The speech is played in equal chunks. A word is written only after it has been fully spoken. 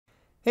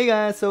Hey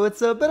guys, so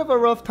it's a bit of a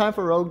rough time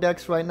for rogue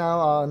decks right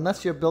now,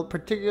 unless you're built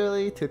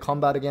particularly to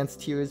combat against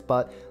tiers,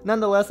 but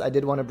nonetheless I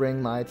did want to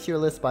bring my tier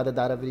list by the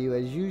data video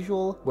as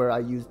usual, where I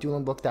use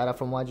Dueling Book data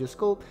from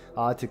Scope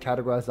to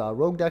categorize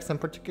rogue decks in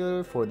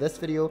particular for this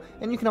video,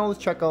 and you can always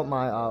check out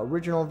my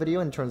original video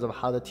in terms of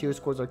how the tier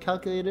scores are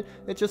calculated.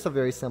 It's just a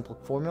very simple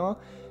formula.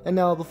 And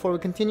now before we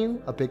continue,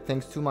 a big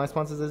thanks to my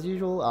sponsors as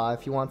usual.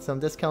 If you want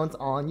some discounts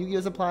on Yu-Gi-Oh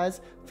supplies,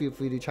 feel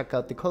free to check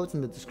out the codes in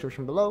the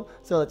description below,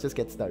 so let's just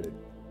get started.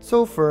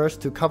 So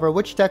first, to cover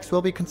which decks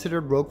will be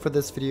considered rogue for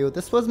this video,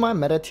 this was my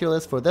meta tier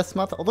list for this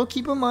month, although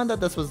keep in mind that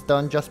this was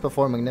done just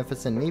before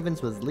Magnificent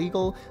Mavens was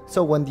legal,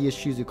 so when the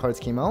Ishizu cards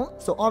came out,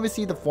 so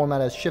obviously the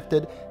format has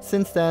shifted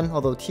since then,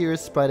 although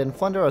Tears, Sprite, and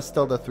Thunder are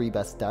still the 3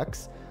 best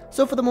decks.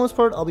 So for the most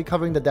part, I'll be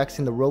covering the decks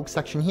in the rogue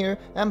section here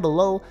and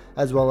below,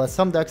 as well as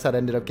some decks that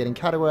ended up getting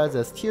categorized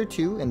as tier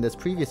 2 in this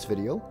previous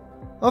video.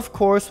 Of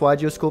course,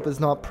 Scope is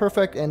not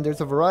perfect, and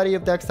there's a variety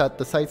of decks that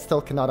the site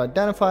still cannot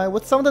identify,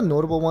 with some of the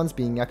notable ones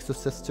being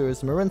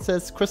Exosisters,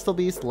 Marincis, Crystal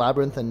Beast,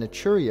 Labyrinth, and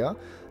Naturia.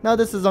 Now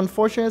this is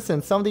unfortunate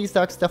since some of these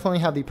decks definitely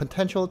have the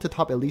potential to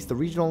top at least the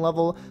regional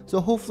level,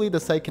 so hopefully the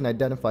site can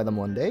identify them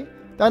one day.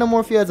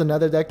 Dinomorphia is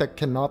another deck that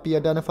cannot be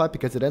identified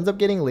because it ends up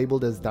getting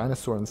labeled as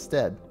Dinosaur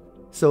instead.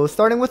 So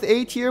starting with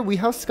A tier, we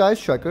have Sky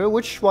Striker,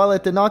 which while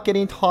it did not get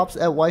any tops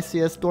at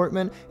YCS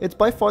Dortmund, it's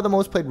by far the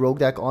most played rogue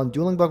deck on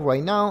Dueling Book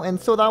right now, and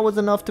so that was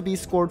enough to be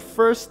scored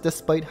first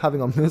despite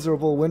having a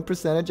miserable win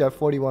percentage at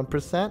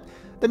 41%.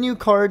 The new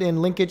card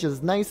in linkage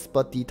is nice,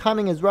 but the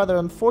timing is rather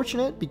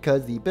unfortunate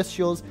because the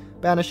Bestials,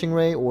 Banishing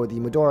Ray, or the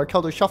Medora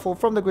Kelder Shuffle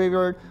from the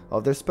graveyard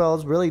of their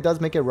spells really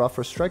does make it rough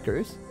for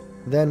strikers.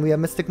 Then we have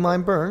Mystic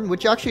Mind Burn,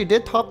 which actually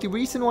did top the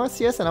recent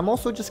YCS, and I'm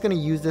also just going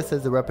to use this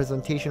as a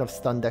representation of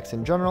stun decks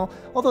in general,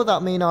 although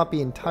that may not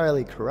be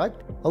entirely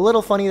correct. A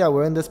little funny that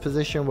we're in this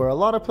position where a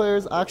lot of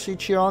players actually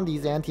cheer on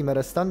these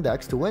anti-meta stun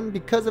decks to win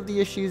because of the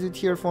Ishizu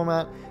tier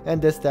format,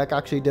 and this deck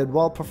actually did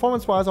well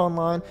performance-wise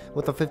online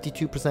with a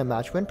 52%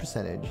 match win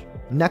percentage.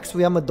 Next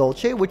we have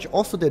Madolche, which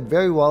also did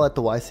very well at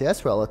the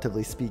YCS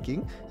relatively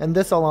speaking, and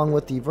this along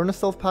with the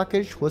Vernisylph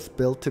package was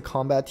built to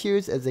combat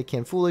tiers as they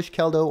can Foolish,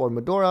 Keldo, or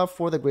Medora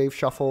for the Grave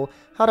Shuffle,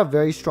 had a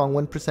very strong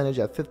win percentage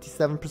at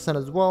 57%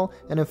 as well,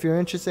 and if you're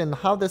interested in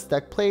how this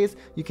deck plays,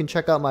 you can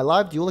check out my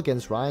live duel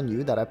against Ryan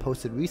Yu that I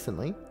posted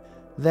recently.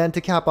 Then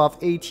to cap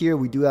off A tier,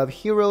 we do have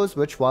Heroes,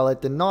 which while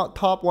it did not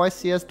top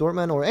YCS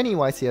Dortmund or any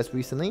YCS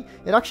recently,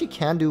 it actually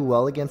can do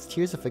well against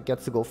tiers if it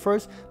gets to go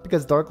first,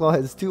 because Darklaw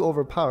is too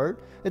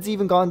overpowered. It's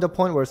even gotten to a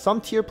point where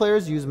some tier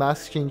players use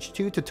Mask Exchange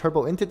 2 to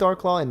turbo into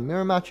Darklaw in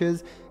mirror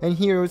matches, and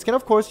Heroes can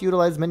of course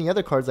utilize many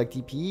other cards like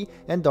DPE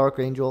and Dark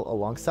Angel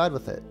alongside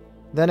with it.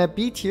 Then at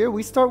B tier,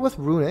 we start with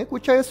Runic,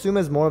 which I assume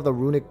is more of the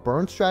Runic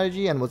burn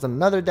strategy and was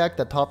another deck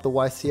that topped the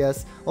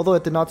YCS, although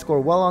it did not score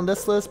well on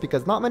this list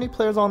because not many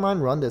players online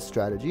run this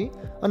strategy.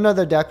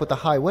 Another deck with a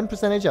high win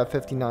percentage at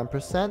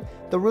 59%,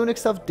 the Runic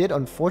stuff did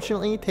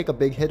unfortunately take a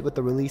big hit with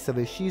the release of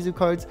Ishizu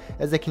cards,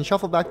 as they can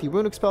shuffle back the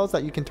Runic spells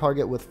that you can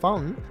target with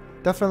Fountain.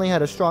 Definitely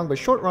had a strong but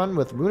short run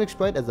with Runic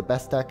Sprite as the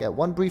best deck at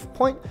one brief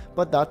point,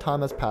 but that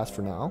time has passed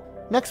for now.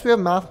 Next we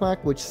have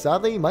Mathmac, which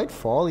sadly might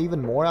fall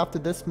even more after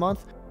this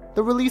month.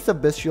 The release of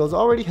Bestials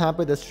already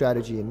hampered this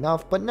strategy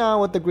enough, but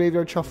now with the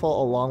Graveyard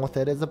Shuffle along with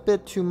it is a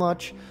bit too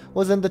much.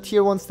 Was in the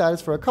tier 1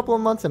 status for a couple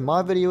of months in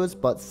my videos,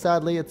 but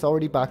sadly it's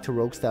already back to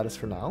rogue status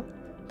for now.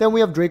 Then we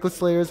have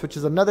Dracoslayers, which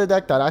is another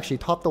deck that actually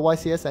topped the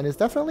YCS and is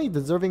definitely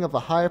deserving of a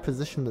higher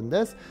position than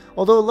this,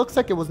 although it looks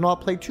like it was not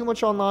played too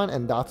much online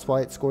and that's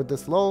why it scored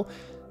this low.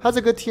 Has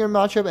a good tier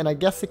matchup, and I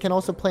guess it can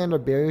also play under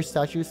Barrier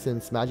Statue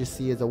since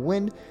Majesty is a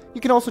wind.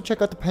 You can also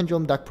check out the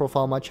Pendulum deck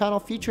profile on my channel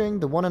featuring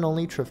the one and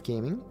only Triff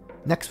Gaming.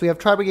 Next we have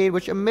Tri-Brigade,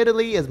 which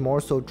admittedly is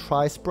more so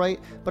Tri-Sprite,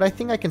 but I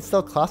think I can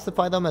still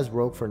classify them as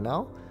rogue for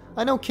now.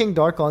 I know King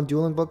Dark on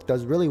Dueling Book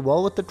does really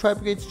well with the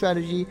Tri-Brigade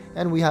strategy,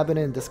 and we have been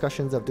in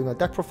discussions of doing a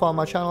deck profile on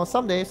my channel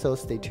someday, so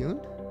stay tuned.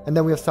 And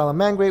then we have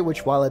Salamangreat,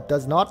 which while it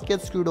does not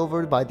get screwed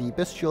over by the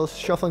Bestials,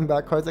 shuffling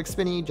back cards like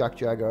Spinny, Jack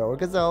Jagger, or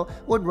Gazelle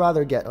would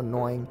rather get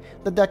annoying.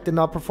 The deck did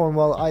not perform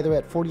well either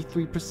at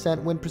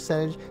 43% win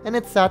percentage, and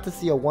it's sad to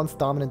see a once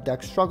dominant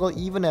deck struggle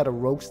even at a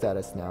rogue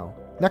status now.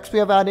 Next we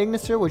have Ad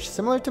Ignister, which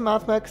similar to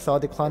Mathmech saw a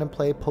decline in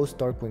play post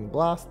Darkwing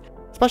Blast.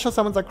 Special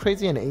summons are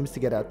crazy and aims to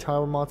get a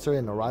Tower Monster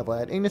in Arrival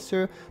at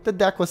Ignister. The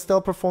deck was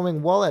still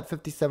performing well at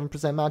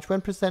 57% match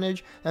win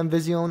percentage, and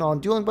Vision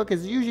on Dueling Book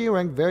is usually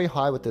ranked very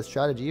high with this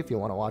strategy if you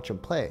want to watch him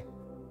play.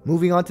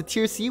 Moving on to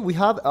tier C, we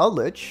have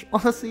Eldritch.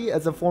 Honestly,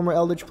 as a former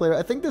Eldritch player,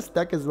 I think this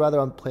deck is rather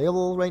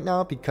unplayable right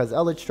now because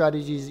Eldritch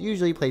strategies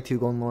usually play 2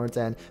 Golden Lords,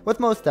 and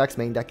with most decks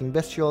main decking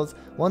Bestials,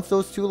 once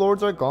those 2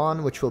 Lords are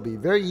gone, which will be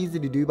very easy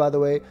to do by the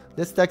way,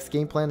 this deck's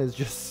game plan is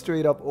just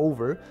straight up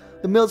over.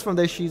 The mills from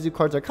the Ishizu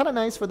cards are kinda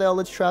nice for the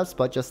Eldritch traps,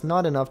 but just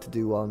not enough to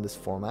do well in this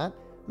format.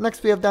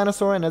 Next we have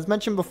Dinosaur, and as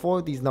mentioned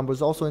before, these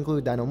numbers also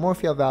include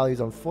Dinomorphia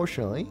values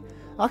unfortunately.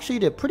 Actually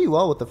did pretty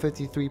well with the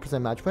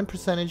 53% match win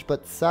percentage,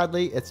 but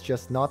sadly it's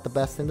just not the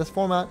best in this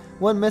format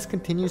when Miss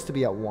continues to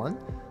be at 1.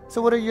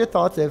 So what are your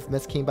thoughts if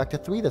Miss came back to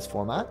 3 this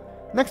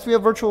format? Next we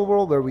have Virtual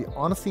World, where we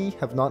honestly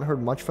have not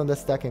heard much from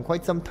this deck in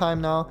quite some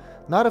time now,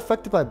 not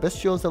affected by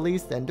bestials at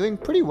least, and doing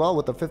pretty well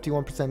with a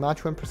 51%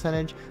 match win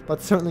percentage,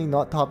 but certainly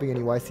not topping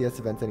any YCS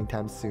events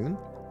anytime soon.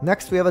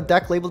 Next we have a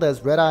deck labeled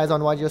as Red Eyes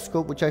on YGS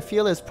Scope, which I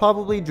feel is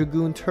probably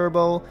Dragoon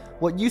Turbo,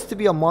 what used to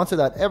be a monster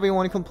that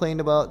everyone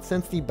complained about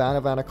since the ban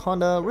of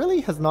Anaconda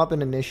really has not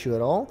been an issue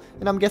at all,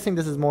 and I'm guessing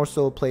this is more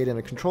so played in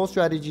a control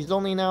strategies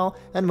only now,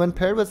 and when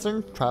paired with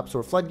certain traps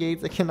or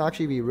floodgates it can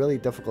actually be really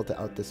difficult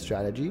to out this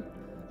strategy.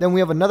 Then we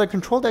have another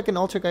control deck in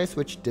Altergeist,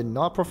 which did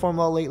not perform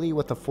well lately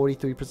with a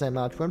 43%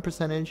 match win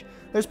percentage.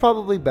 There's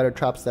probably better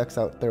traps decks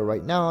out there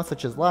right now,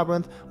 such as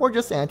Labyrinth or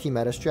just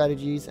anti-meta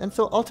strategies, and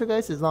so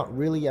Altergeist is not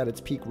really at its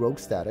peak rogue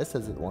status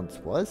as it once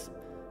was.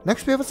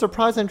 Next we have a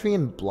surprise entry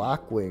in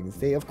Black Wings.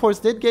 They of course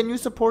did get new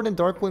support in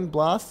Darkwing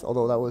Blast,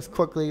 although that was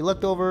quickly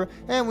looked over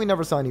and we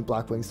never saw any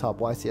Black Wings top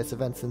YCS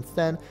events since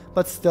then,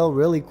 but still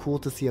really cool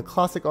to see a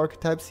classic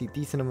archetype see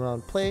decent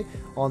amount of play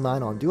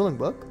online on Dueling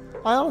Book.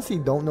 I honestly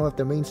don't know if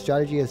their main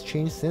strategy has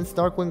changed since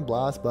Darkwing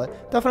Blast,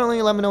 but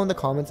definitely let me know in the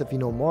comments if you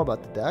know more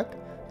about the deck.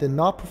 Did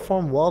not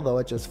perform well though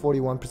at just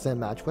 41%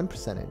 match win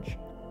percentage.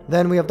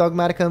 Then we have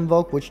Dogmatica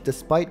Invoke, which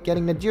despite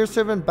getting the Deer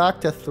Servant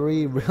back to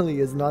 3 really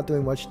is not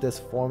doing much this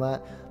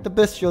format. The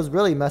Bestials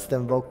really messed the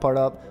Invoke part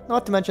up,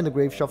 not to mention the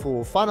Grave Shuffle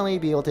will finally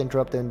be able to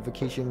interrupt the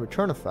Invocation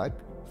return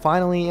effect.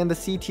 Finally, in the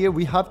C tier,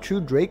 we have True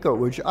Draco,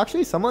 which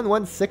actually someone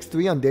went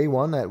 6-3 on day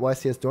 1 at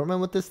YCS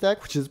Dortmund with this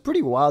deck, which is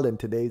pretty wild in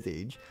today's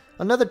age.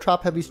 Another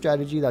trap heavy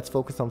strategy that's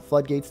focused on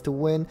floodgates to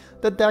win.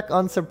 The deck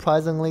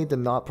unsurprisingly did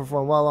not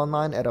perform well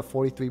online at a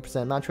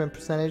 43% match win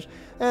percentage,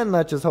 and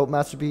let's just hope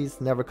Masterpiece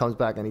never comes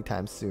back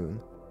anytime soon.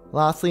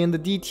 Lastly, in the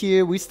D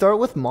tier, we start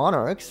with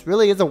Monarchs.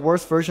 Really is a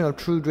worse version of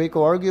True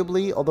Draco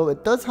arguably, although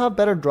it does have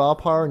better draw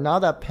power now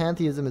that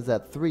Pantheism is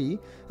at 3.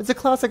 It's a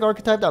classic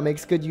archetype that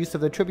makes good use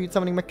of the tribute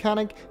summoning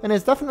mechanic, and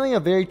is definitely a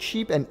very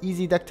cheap and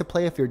easy deck to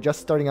play if you're just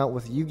starting out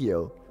with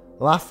Yu-Gi-Oh!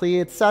 Lastly,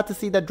 it's sad to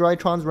see that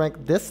Drytrons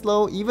rank this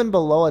low, even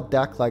below a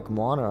deck like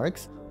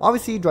Monarchs.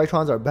 Obviously,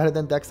 Drytrons are better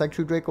than decks like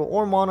True Draco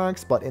or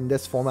Monarchs, but in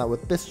this format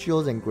with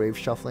Bestials and Grave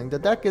Shuffling, the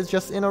deck is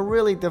just in a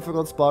really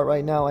difficult spot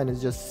right now and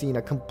is just seeing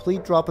a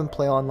complete drop in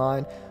play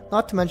online,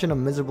 not to mention a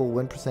miserable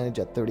win percentage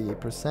at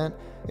 38%.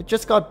 It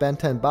just got Ben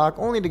 10 back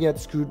only to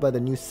get screwed by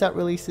the new set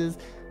releases,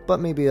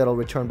 but maybe it'll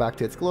return back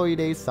to its glory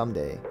days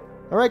someday.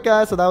 Alright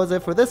guys, so that was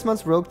it for this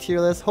month's Rogue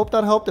tier list. Hope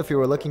that helped if you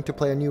were looking to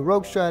play a new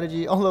Rogue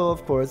strategy, although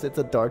of course it's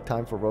a dark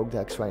time for Rogue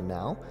decks right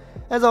now.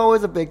 As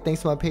always, a big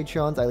thanks to my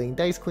Patreons, Eileen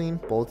Dice Queen,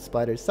 Bolt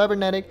Spider,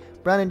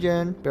 Cybernetic, Brandon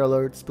Jaren, Bear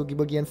Alert, Spooky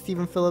Boogie, and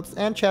Stephen Phillips,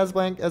 and Chaz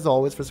Blank, as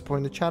always, for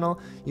supporting the channel.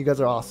 You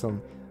guys are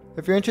awesome.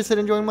 If you're interested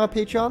in joining my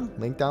Patreon,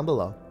 link down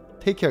below.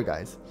 Take care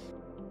guys.